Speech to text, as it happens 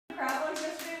crap like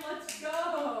yesterday. Let's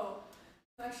go.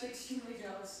 I'm actually extremely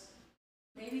jealous.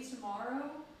 Maybe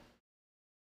tomorrow?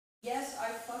 Yes, I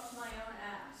fucked my own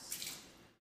ass.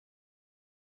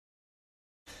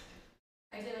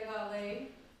 I did, I got laid.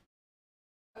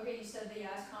 Okay, you said the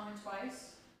yes comment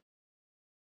twice.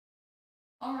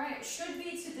 Alright, should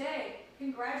be today.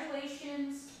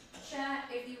 Congratulations, chat,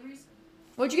 if you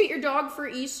What'd you get your dog for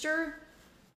Easter?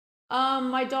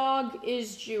 My dog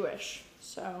is Jewish,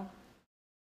 so.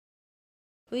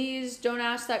 Please don't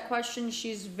ask that question,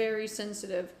 she's very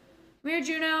sensitive. Come here,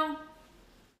 Juno.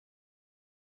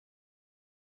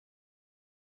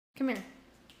 Come here.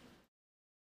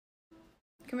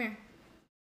 Come here.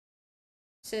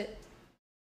 Sit.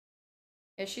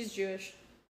 Yeah, she's Jewish.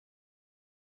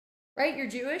 Right? You're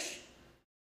Jewish?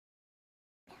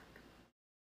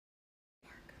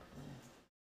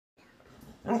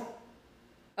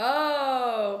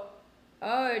 Oh.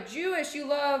 Oh, Jewish. You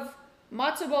love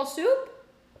matzo ball soup?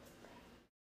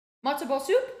 Matzo ball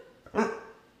soup?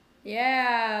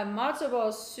 Yeah, matzo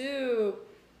ball soup.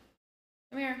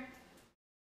 Come here.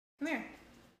 Come here.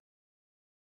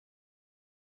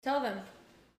 Tell them.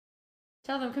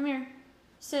 Tell them, come here.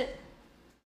 Sit.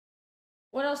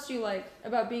 What else do you like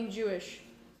about being Jewish?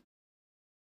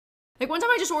 Like one time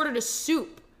I just ordered a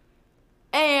soup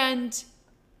and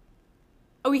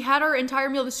we had our entire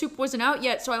meal. The soup wasn't out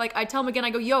yet. So I tell him again,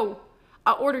 I go, yo,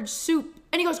 I ordered soup.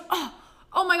 And he goes,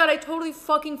 oh my God, I totally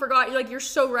fucking forgot. You're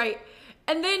so right.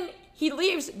 And then he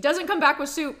leaves, doesn't come back with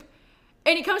soup.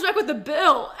 And he comes back with the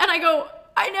bill. And I go,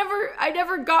 I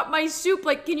never got my soup.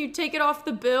 Like, can you take it off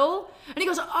the bill? And he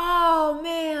goes, oh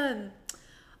man,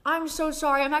 I'm so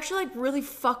sorry. I'm actually really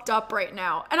fucked up right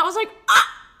now. And I was like,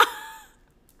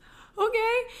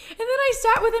 okay. And then I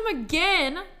sat with him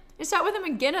again. I sat with him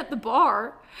again at the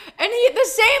bar. And the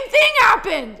same thing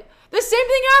happened. The same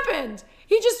thing happened.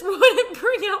 He just wouldn't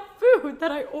bring out food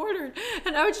that I ordered.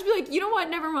 And I would just be like, you know what?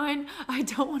 Never mind. I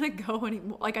don't want to go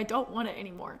anymore. Like, I don't want it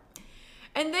anymore.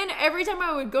 And then every time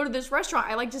I would go to this restaurant,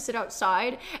 I like to sit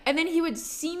outside. And then he would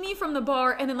see me from the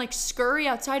bar and then scurry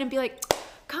outside and be like,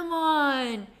 come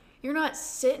on, you're not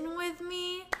sitting with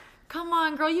me? Come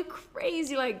on, girl, you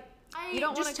crazy. You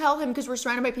don't just tell him because we're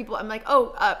surrounded by people. I'm like,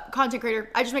 oh, content creator.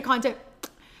 I just make content.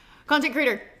 Content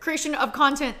creator. Creation of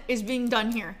content is being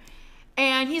done here.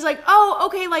 And he's like, oh,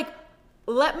 okay,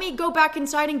 let me go back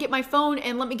inside and get my phone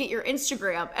and let me get your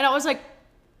Instagram. And I was like,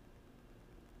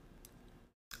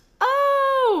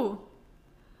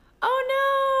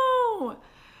 oh no.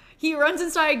 He runs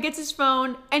inside, gets his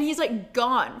phone, and he's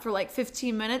gone for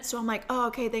 15 minutes. So I'm like, oh,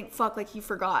 okay, thank fuck, he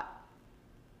forgot.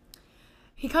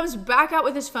 He comes back out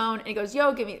with his phone and he goes, yo,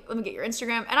 let me get your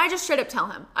Instagram. And I just straight up tell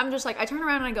him, I'm just I turn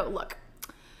around and I go, look,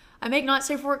 I make not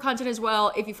safe for work content as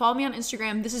well. If you follow me on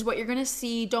Instagram, this is what you're gonna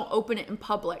see. Don't open it in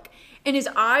public. And his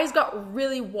eyes got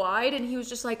really wide and he was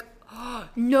just like, oh,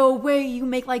 no way you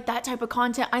make that type of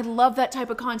content. I love that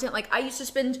type of content. I used to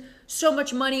spend so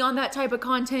much money on that type of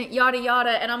content, yada,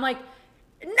 yada. And I'm like,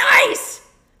 nice,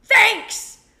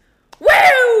 thanks,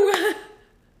 woo.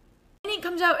 And he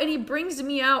comes out and he brings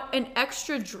me out an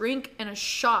extra drink and a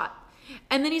shot.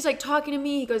 And then he's talking to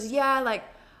me. He goes, yeah,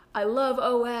 I love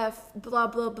OF, blah,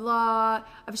 blah, blah.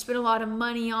 I've spent a lot of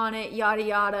money on it, yada,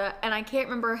 yada. And I can't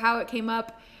remember how it came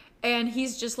up. And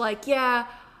he's just yeah,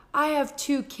 I have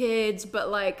 2 kids,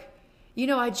 but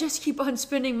I just keep on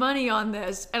spending money on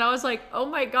this. And I was like, oh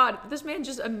my God, did this man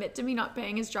just admit to me not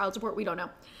paying his child support? We don't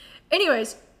know.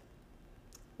 Anyways,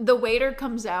 the waiter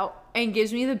comes out and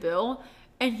gives me the bill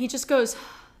and he just goes,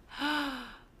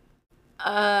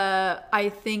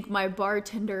 I think my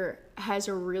bartender has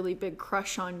a really big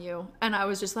crush on you. And I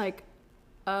was just like,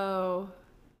 oh,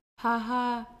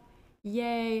 haha,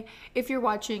 yay. If you're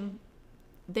watching,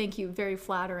 thank you, very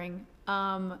flattering.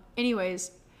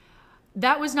 Anyways,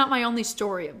 that was not my only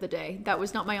story of the day. That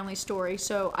was not my only story.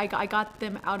 So I got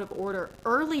them out of order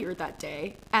earlier that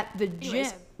day at the gym.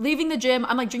 Anyways, leaving the gym,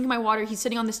 I'm drinking my water. He's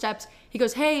sitting on the steps. He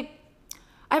goes, hey,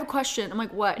 I have a question. I'm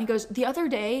like, what? And he goes, the other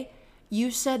day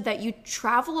you said that you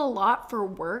travel a lot for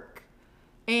work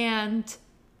and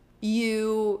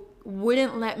you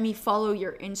wouldn't let me follow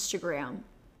your Instagram.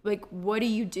 What do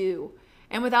you do?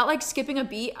 And without skipping a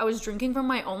beat, I was drinking from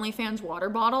my OnlyFans water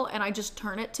bottle and I just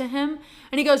turn it to him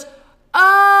and he goes,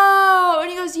 oh, and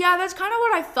he goes, yeah, that's kind of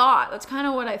what I thought. That's kind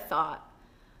of what I thought.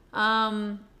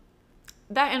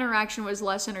 That interaction was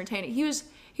less entertaining. He was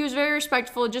very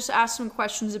respectful, just asked some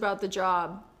questions about the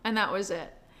job and that was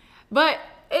it. But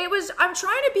I'm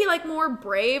trying to be more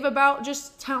brave about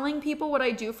just telling people what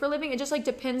I do for a living. It just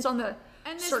depends on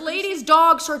And this lady's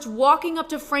dog starts walking up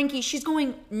to Frankie. She's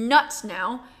going nuts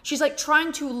now. She's like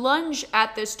trying to lunge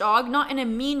at this dog, not in a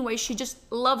mean way. She just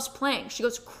loves playing. She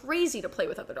goes crazy to play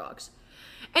with other dogs.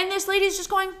 And this lady's just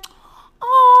going,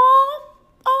 "Aw,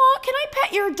 can I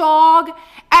pet your dog?"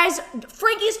 As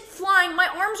Frankie's flying, my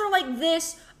arms are like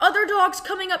this, other dogs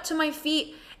coming up to my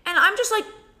feet, and I'm just like,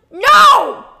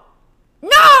 no,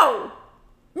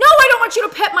 I don't want you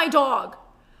to pet my dog.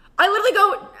 I literally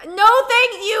go, "No,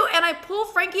 thank you," and I pull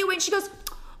Frankie away, and she goes,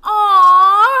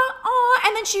 "Aw,"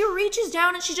 and then she reaches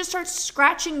down and she just starts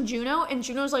scratching Juno, and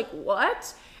Juno's like,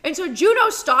 "What?" And so Juno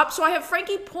stops, so I have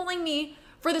Frankie pulling me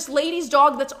for this lady's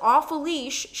dog that's off a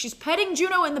leash. She's petting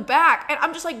Juno in the back, and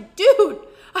I'm just like, dude,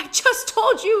 I just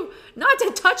told you not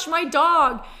to touch my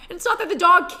dog. And it's not that the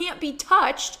dog can't be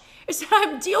touched, it's that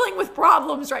I'm dealing with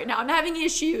problems right now. I'm having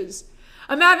issues.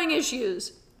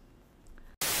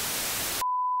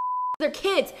 They're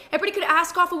kids. Everybody could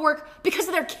ask off of work because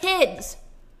of their kids.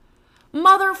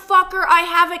 Motherfucker, I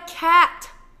have a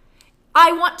cat.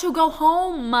 I want to go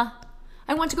home.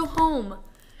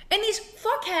 And these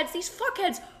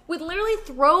fuckheads would literally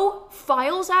throw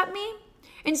files at me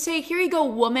and say, "Here you go,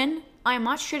 woman." I am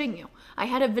not shitting you. I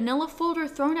had a vanilla folder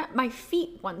thrown at my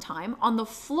feet one time on the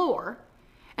floor,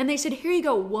 and they said, "Here you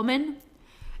go, woman."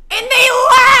 And they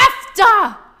laughed!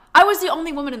 I was the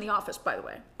only woman in the office, by the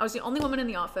way. I was the only woman in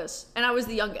the office, and I was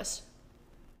the youngest.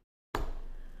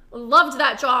 Loved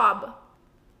that job.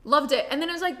 Loved it. And then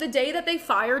it was like the day that they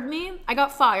fired me, I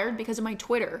got fired because of my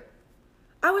Twitter.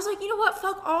 I was like, you know what?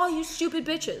 Fuck all you stupid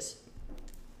bitches.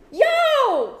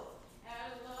 Yo!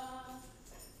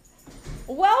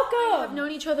 Welcome. We've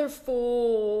known each other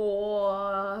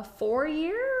for 4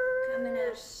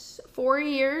 years. 4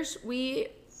 years. We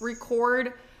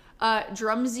record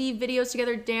drumsy videos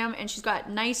together. Damn, and she's got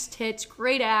nice tits,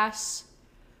 great ass,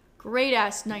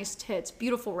 nice tits,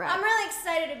 beautiful rap. I'm really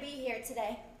excited to be here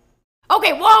today.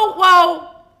 Okay,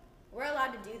 whoa. We're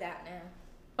allowed to do that now.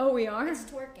 Oh, we are? It's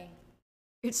twerking.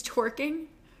 It's twerking?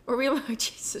 Or we allowed?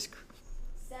 Jesus Christ.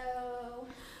 So,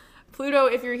 Pluto,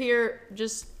 if you're here,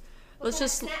 what kind of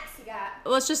snacks you got?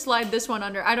 Let's just slide this one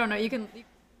under. I don't know. You can.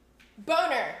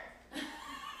 Boner.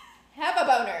 Have a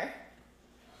boner.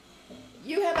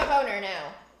 You have a boner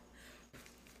now.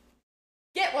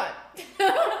 Get one.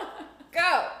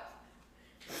 Go.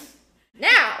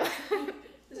 Now.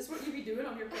 Is this what you be doing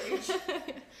on your page?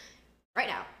 Right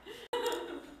now.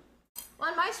 Well,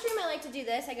 on my stream, I like to do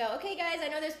this. I go, "Okay, guys, I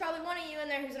know there's probably one of you in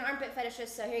there who's an armpit fetishist,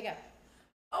 so here you go."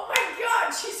 Oh my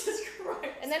God, Jesus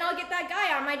Christ. And then I'll get that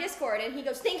guy on my Discord, and he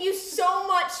goes, "Thank you so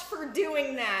much for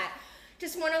doing that.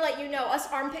 Just want to let you know, us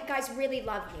armpit guys really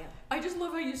love you." I just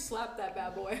love how you slapped that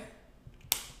bad boy.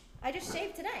 I just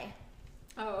shaved today.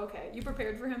 Oh, okay. You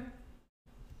prepared for him?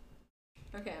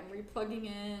 Okay, I'm replugging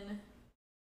in.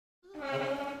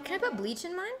 Can I put bleach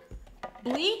in mine?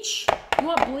 Bleach? You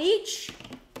want bleach?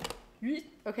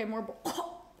 Okay, more.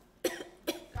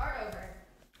 Start over.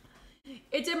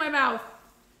 It's in my mouth.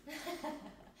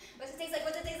 What's it taste like?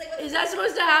 Is that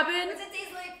supposed to happen? What's it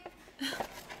taste like?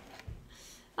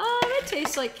 It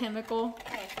tastes like chemical.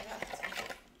 Oh, I forgot.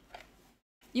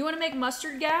 You want to make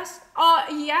mustard gas?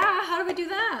 Yeah. How do we do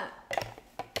that?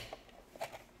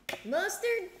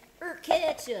 Mustard or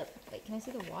ketchup? Wait, can I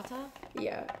see the water?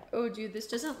 Yeah. Oh, dude, this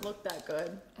doesn't look that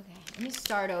good. Okay, let me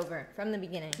start over from the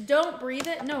beginning. Don't breathe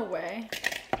it? No way.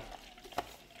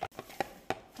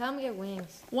 Tell him to get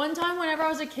wings. One time whenever I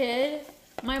was a kid,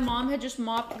 my mom had just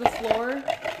mopped the floor,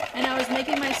 and I was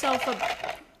making myself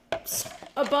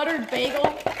a buttered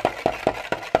bagel.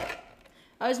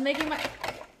 I was just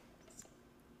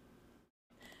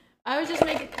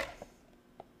making...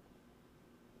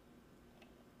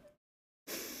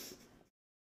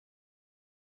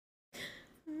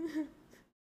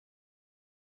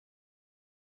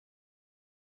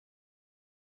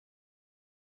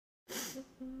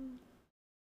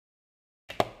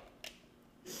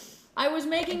 I was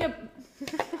making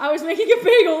a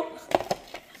bagel,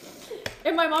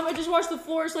 and my mom had just washed the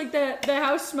floors like the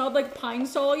house smelled like pine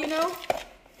sol, you know?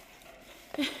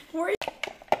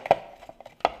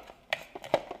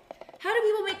 How do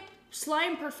people make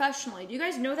slime professionally? Do you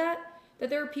guys know that? That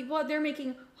there are people out there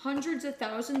making hundreds of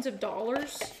thousands of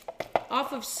dollars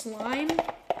off of slime?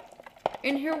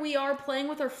 And here we are playing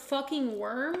with our fucking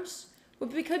worms?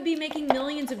 We could be making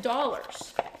millions of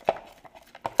dollars.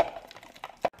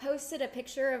 Posted a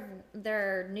picture of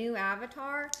their new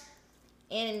avatar,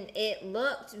 and it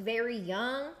looked very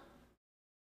young,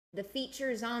 The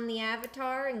features on the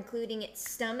avatar, including its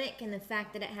stomach and the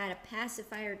fact that it had a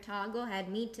pacifier toggle, had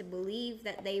me to believe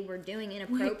that they were doing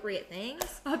inappropriate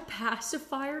things. A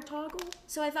pacifier toggle?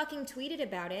 So I fucking tweeted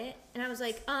about it, and I was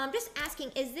like, just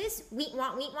asking, is this wheat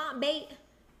want bait?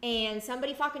 And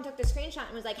somebody fucking took the screenshot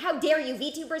and was like, how dare you,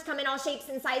 VTubers come in all shapes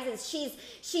and sizes. She's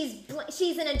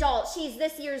an adult, she's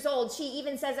this years old, she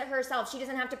even says it herself, she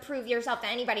doesn't have to prove yourself to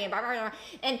anybody, and blah, blah, blah.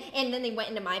 And then they went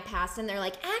into my past and they're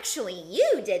like, actually,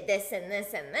 you did this and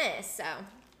this and this, so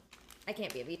I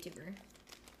can't be a VTuber.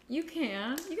 You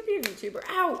can be a VTuber.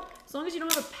 Ow! As long as you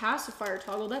don't have a pacifier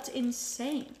toggle, that's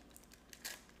insane.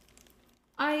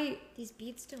 These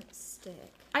beads don't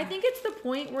stick. I think it's the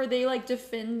point where they like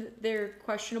defend their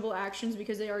questionable actions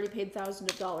because they already paid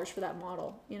thousands of dollars for that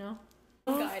model, you know?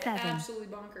 Guide, absolutely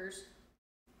bonkers.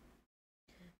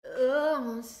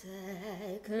 Oh,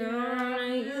 second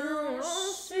you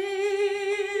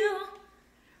see.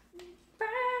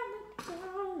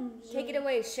 Take it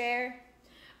away, Cher.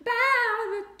 By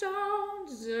the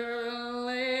dawn's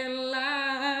early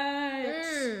light.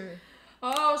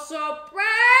 Oh, so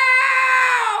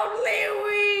proudly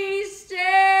we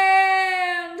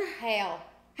stand. Hail.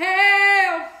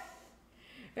 Hail.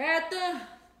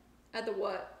 At the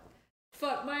what?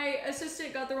 Fuck, my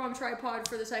assistant got the wrong tripod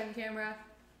for the second camera.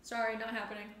 Sorry, not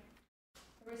happening.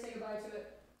 Everybody say goodbye to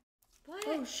it. What?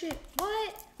 Oh, shit.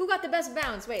 What? Who got the best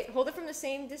bounce? Wait, hold it from the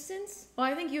same distance? Well,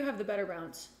 I think you have the better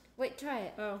bounce. Wait, try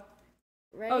it. Oh.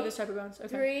 Ready? Oh, this type of bounce. Okay.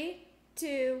 3,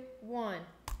 2, 1.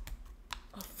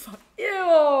 Oh, fuck.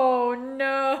 Ew,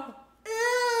 no.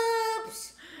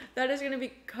 Oops. That is going to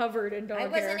be covered in dog hair.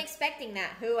 I wasn't expecting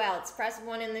that. Who else? Press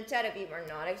 1 in the chat if you were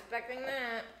not expecting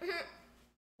that.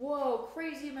 Whoa,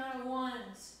 crazy amount of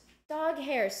ones. Dog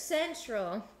hair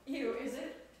central. Ew, is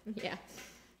it? Yeah.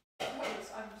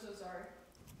 I'm so sorry.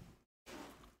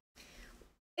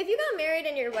 If you got married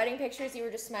in your wedding pictures, you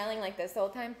were just smiling like this the whole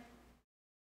time?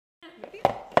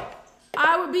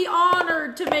 I would be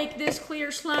honored to make this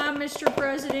clear slime, Mr.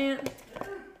 President.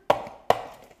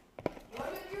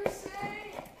 What did you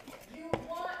say? You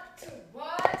want to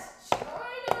what?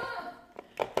 China?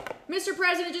 Mr.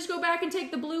 President, just go back and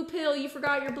take the blue pill. You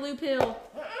forgot your blue pill.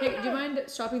 Hey, do you mind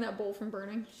stopping that bowl from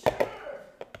burning? Sure.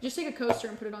 Just take a coaster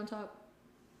and put it on top.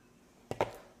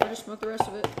 I'll just smoke the rest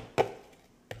of it.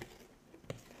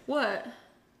 What?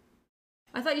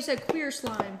 I thought you said queer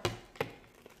slime.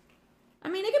 I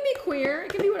mean, it can be queer.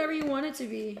 It can be whatever you want it to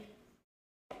be.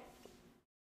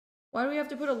 Why do we have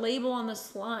to put a label on the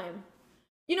slime?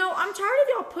 You know, I'm tired of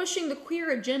y'all pushing the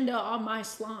queer agenda on my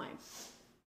slime.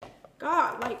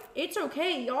 God, like, it's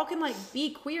okay. Y'all can, like,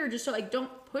 be queer, just so, like,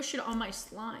 don't push it on my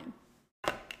slime.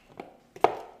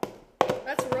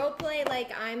 Let's roleplay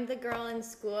like I'm the girl in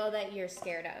school that you're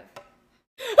scared of.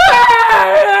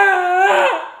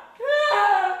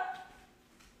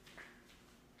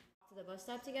 To the bus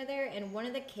stop together, and one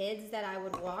of the kids that I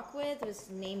would walk with was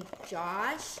named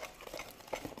Josh,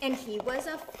 and he was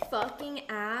a fucking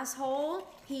asshole.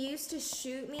 He used to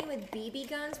shoot me with BB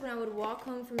guns when I would walk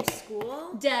home from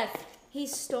school. Death. He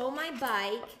stole my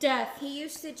bike. Death. He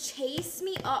used to chase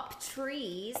me up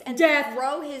trees and Death.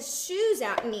 throw his shoes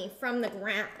at me from the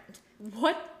ground.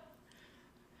 What?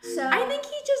 So I think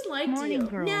he just liked you.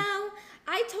 Girl. no,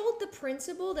 I told the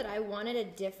principal that I wanted a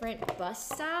different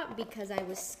bus stop because I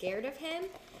was scared of him.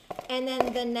 And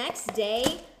then the next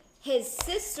day, his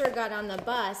sister got on the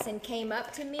bus and came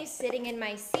up to me sitting in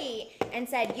my seat and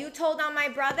said, "You told on my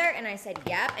brother?" And I said,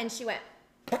 "Yep." And she went,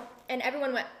 and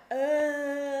everyone went,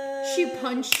 She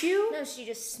punched you? No, she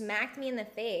just smacked me in the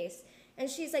face. And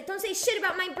she's like, "Don't say shit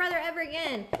about my brother ever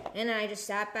again." And then I just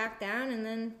sat back down, and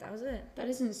then that was it. That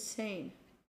is insane.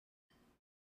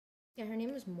 Yeah, her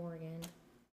name was Morgan.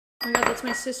 Oh my god, that's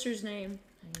my sister's name.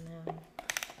 I know.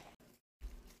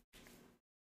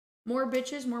 More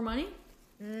bitches, more money?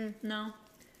 No.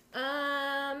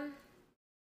 I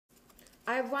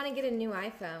want to get a new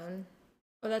iPhone.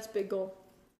 Oh, that's big goal.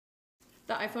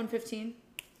 The iPhone 15.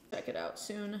 Check it out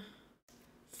soon.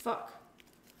 Fuck.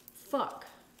 Fuck.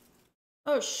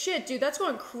 Oh shit, dude, that's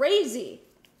going crazy.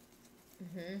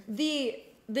 The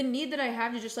need that I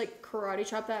have to just like karate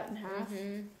chop that in half.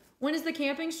 When is the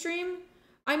camping stream?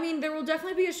 I mean, there will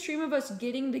definitely be a stream of us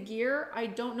getting the gear. I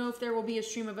don't know if there will be a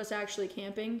stream of us actually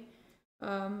camping.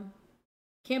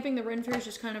 Camping the Renfair is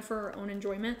just kind of for our own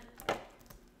enjoyment.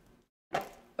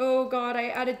 Oh god,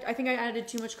 I think I added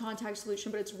too much contact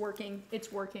solution, but it's working.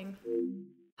 It's working.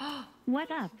 What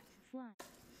up?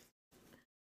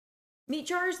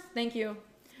 PeachJars, thank you.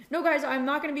 No guys, I'm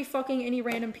not gonna be fucking any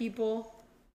random people.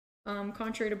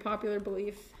 Contrary to popular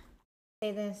belief.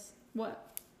 Say this.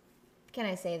 What? Can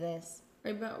I say this?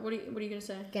 What are you gonna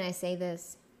say? Can I say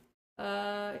this?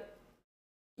 Hang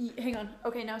on.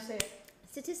 Okay, now say it.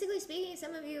 Statistically speaking,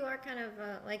 some of you are kind of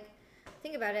like,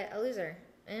 think about it, a loser,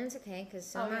 and it's okay because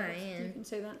so am I, and you can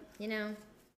say that. you know,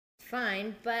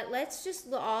 fine. But let's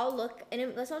just all look,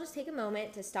 and let's all just take a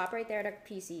moment to stop right there at our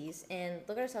PCs and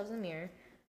look at ourselves in the mirror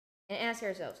and ask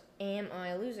ourselves, am I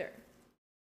a loser?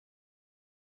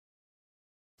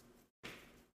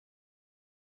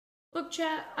 Look,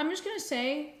 chat, I'm just gonna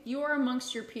say you are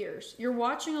amongst your peers. You're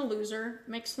watching a loser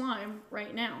make slime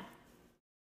right now.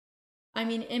 I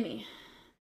mean, Emmy.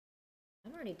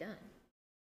 I'm already done.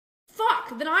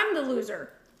 Fuck, then I'm the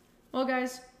loser. Well,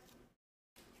 guys,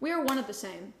 we are one of the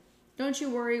same. Don't you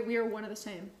worry, we are one of the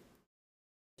same.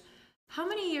 How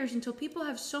many years until people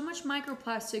have so much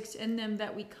microplastics in them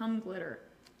that we come glitter?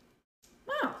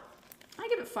 Wow, I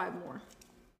give it 5 more.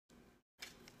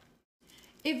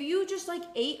 If you just like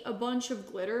ate a bunch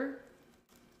of glitter,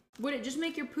 would it just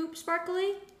make your poop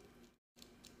sparkly?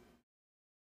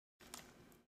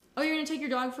 Oh, you're gonna take your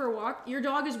dog for a walk? Your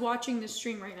dog is watching this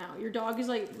stream right now. Your dog is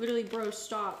like, literally, bro,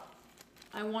 stop.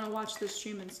 I wanna watch this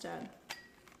stream instead.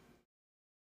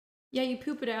 Yeah, you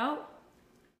poop it out.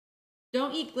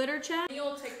 Don't eat glitter, chat. The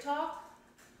old TikTok.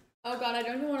 Oh god, I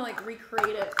don't even wanna like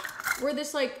recreate it. Where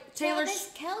this like,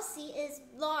 Travis Kelce is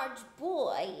large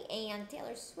boy and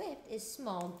Taylor Swift is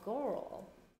small girl.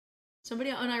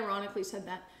 Somebody unironically said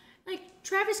that. Like,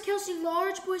 Travis Kelce,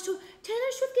 large boy, so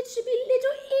Taylor Swift gets to be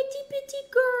little itty bitty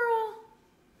girl.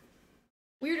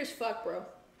 Weird as fuck, bro.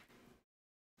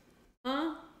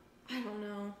 Huh? I don't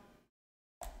know.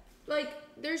 Like,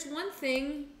 there's one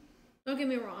thing, don't get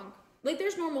me wrong. Like,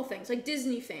 there's normal things, like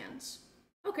Disney fans.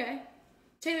 Okay.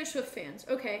 Taylor Swift fans.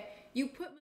 Okay. You put...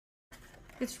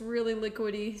 It's really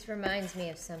liquidy. This reminds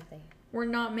me of something. We're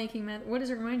not making that. What does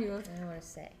it remind you of? I don't want to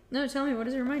say. No, tell me. What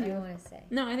does it remind you of? I don't want to say.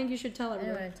 No, I think you should tell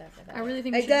everyone. I don't want to talk about I really it.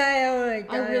 think we should.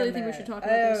 I really think we should talk about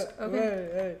this.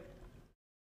 Okay.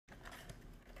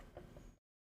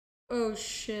 Oh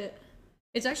shit.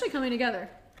 It's actually coming together.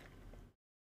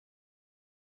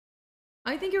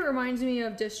 I think it reminds me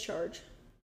of Discharge.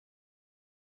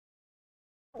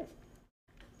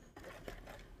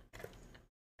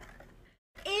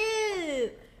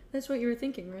 Ew! That's what you were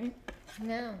thinking, right?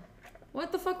 No.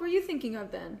 What the fuck were you thinking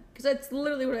of then? Because that's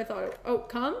literally what I thought. Oh,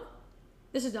 cum?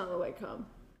 This is not the way cum.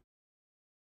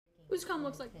 Whose cum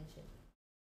looks like?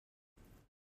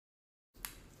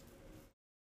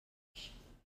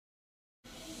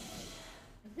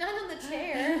 Not on the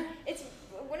chair.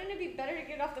 Wouldn't it be better to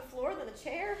get it off the floor than the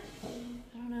chair?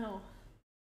 I don't know.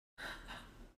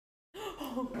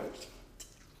 Oh, shit.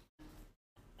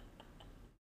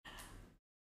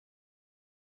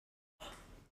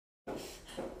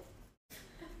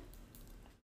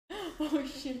 Oh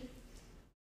shit.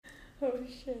 Oh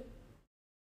shit.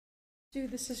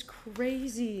 Dude, this is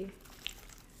crazy.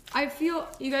 I feel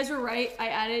you guys were right. I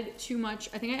added too much.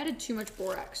 I think I added too much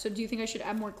borax. So do you think I should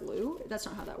add more glue? That's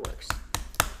not how that works.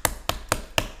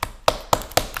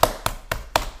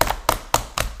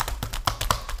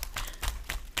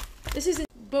 This isn't,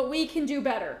 but we can do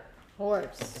better.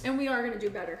 Horse. And we are gonna do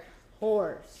better.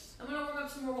 Horse. I'm gonna warm up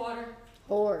some more water.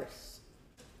 Horse.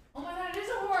 Oh my god, it is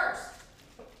a horse!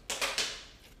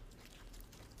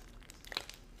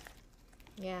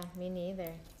 Yeah, me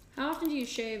neither. How often do you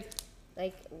shave?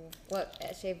 Like, what?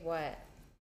 Shave what?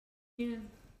 Yeah.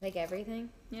 Like everything?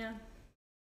 Yeah.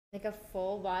 Like a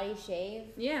full body shave?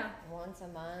 Yeah. Once a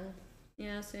month?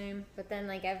 Yeah, same. But then,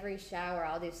 like, every shower,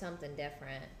 I'll do something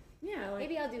different. Yeah, like...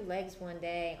 Maybe I'll do legs one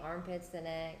day, armpits the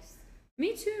next.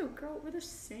 Me too. Girl, we're the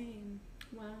same.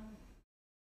 Wow.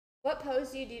 What pose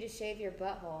do you do to shave your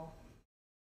butthole?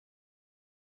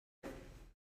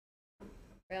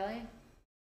 Really?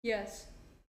 Yes.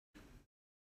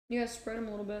 You guys spread them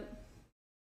a little bit.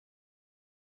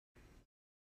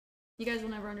 You guys will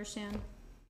never understand.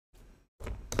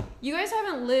 You guys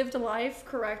haven't lived life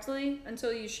correctly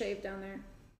until you shave down there.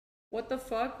 What the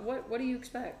fuck? What do you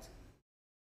expect?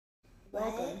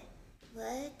 Welcome.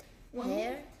 What?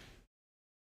 Hair?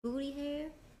 Booty hair?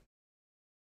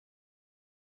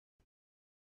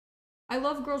 I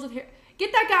love girls with hair.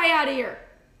 Get that guy out of here.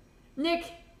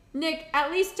 Nick, at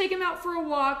least take him out for a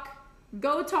walk.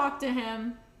 Go talk to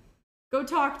him. Go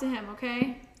talk to him,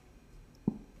 okay?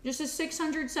 Just a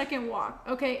 600-second walk.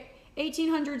 Okay,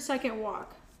 1,800-second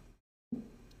walk.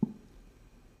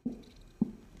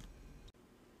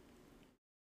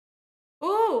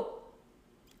 Ooh!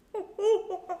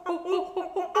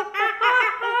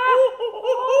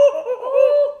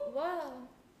 Whoa.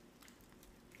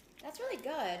 That's really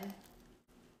good.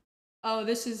 Oh,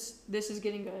 this is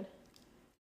getting good.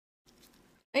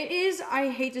 It is, I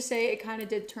hate to say it kind of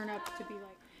did turn up to be like,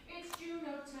 it's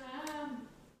Juno time.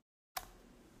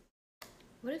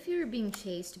 What if you were being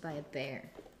chased by a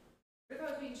bear? What if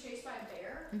I was being chased by a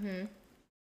bear? Mm-hmm.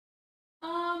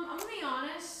 I'm gonna be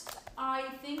honest. I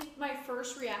think my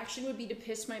first reaction would be to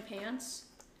piss my pants.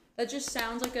 That just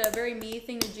sounds like a very me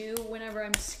thing to do whenever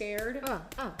I'm scared.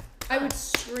 I would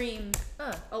scream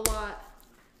a lot.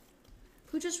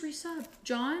 Who just resubbed?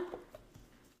 John?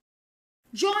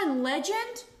 John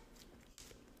Legend?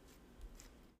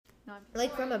 No,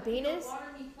 Like from a penis? Water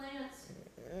me plants.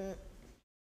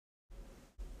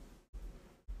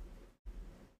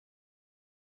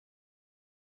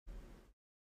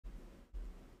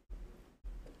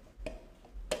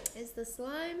 Is the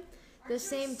slime the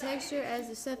same texture as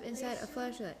the stuff inside a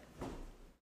flashlight?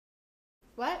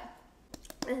 What?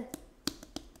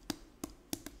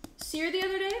 Seer the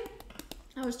other day,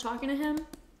 I was talking to him,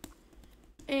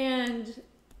 and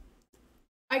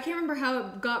I can't remember how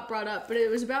it got brought up, but it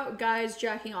was about guys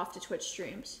jacking off to Twitch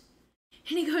streams.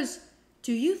 And he goes,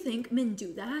 "Do you think men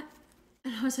do that?"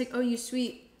 And I was like, "Oh, you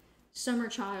sweet summer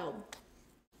child.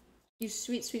 You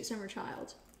sweet, sweet summer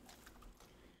child."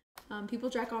 People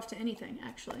jack off to anything,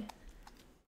 actually.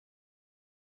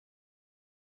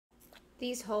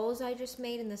 These holes I just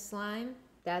made in the slime,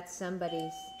 that's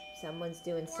someone's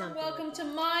doing something. Welcome to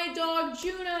my dog,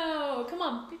 Juno. Come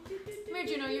on. Come here,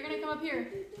 Juno. You're going to come up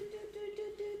here.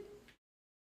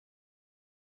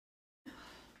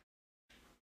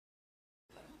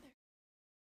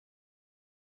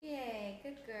 Yay,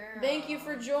 good girl. Thank you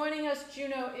for joining us,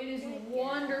 Juno. It is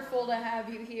wonderful to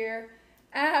have you here.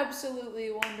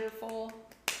 Absolutely wonderful.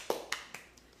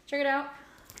 Check it out.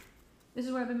 This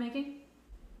is what I've been making.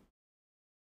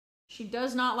 She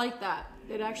does not like that.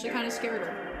 It actually kind of scared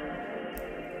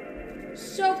her.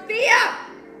 Sophia!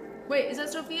 Wait, is that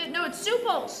Sophia? No, it's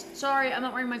Suples. Sorry, I'm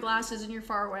not wearing my glasses and you're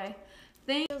far away.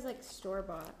 It feels like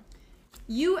store-bought.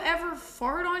 You ever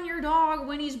fart on your dog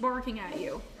when he's barking at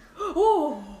you?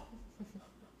 Oh!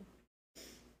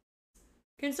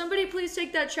 Can somebody please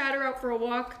take that chatter out for a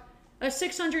walk? A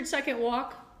 600-second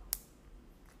walk.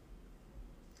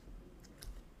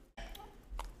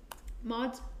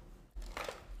 Mods?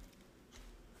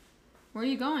 Where are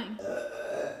you going?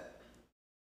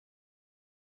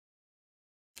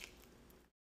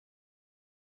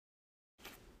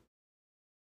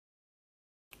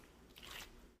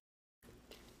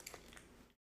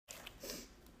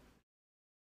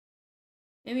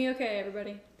 EmiOK,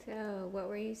 everybody. So, what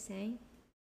were you saying?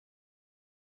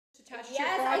 Attached to your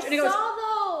crotch, and it goes, saw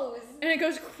those! and it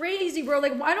goes crazy, bro.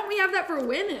 Like, why don't we have that for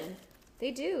women?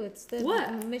 They do. It's the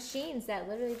What? machines that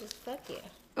literally just fuck you.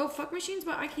 Oh, fuck machines,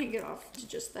 but I can't get off to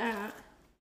just that.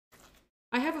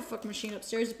 I have a fuck machine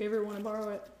upstairs if you ever want to borrow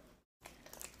it.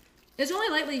 It's only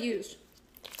lightly used.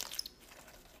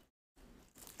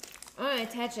 I'm gonna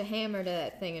attach a hammer to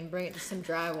that thing and bring it to some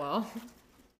drywall.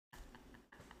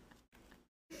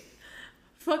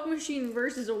 Fuck machine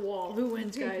versus a wall. Who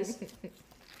wins, guys?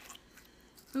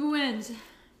 Who wins?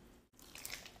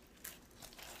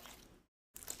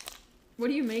 What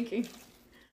are you making?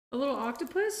 A little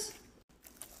octopus?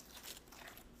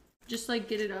 Just like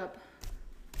get it up.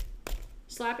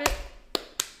 Slap it.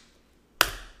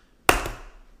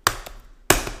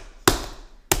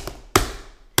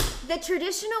 The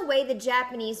traditional way the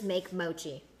Japanese make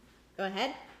mochi. Go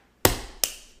ahead.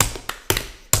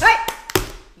 Hey!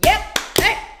 Yep!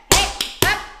 Hey! Hey!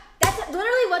 Up! That's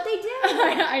literally what they do!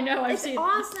 I know, I've It's seen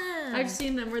awesome! I've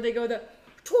seen them where they go the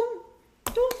toom,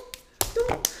 toom,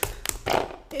 toom,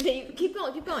 Keep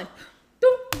going, keep going.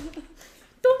 toom, toom,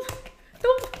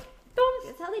 toom, toom.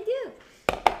 That's how they do.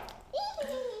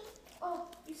 Oh,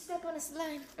 you step on a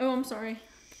slime. Oh, I'm sorry.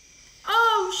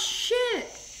 Oh,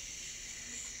 shit!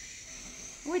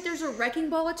 Wait, there's a wrecking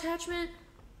ball attachment?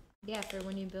 Yeah, for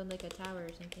when you build like a tower or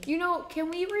something. You know, can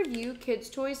we review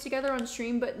kids' toys together on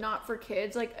stream, but not for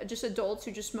kids? Like, just adults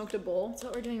who just smoked a bowl? That's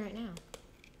what we're doing right now.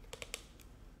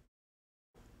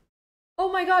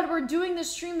 Oh my god, we're doing the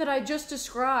stream that I just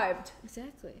described.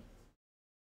 Exactly.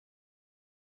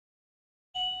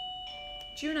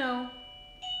 Juno,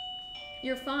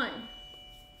 you're fine.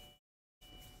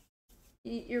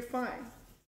 You're fine.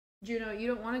 Juno, you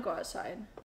don't want to go outside.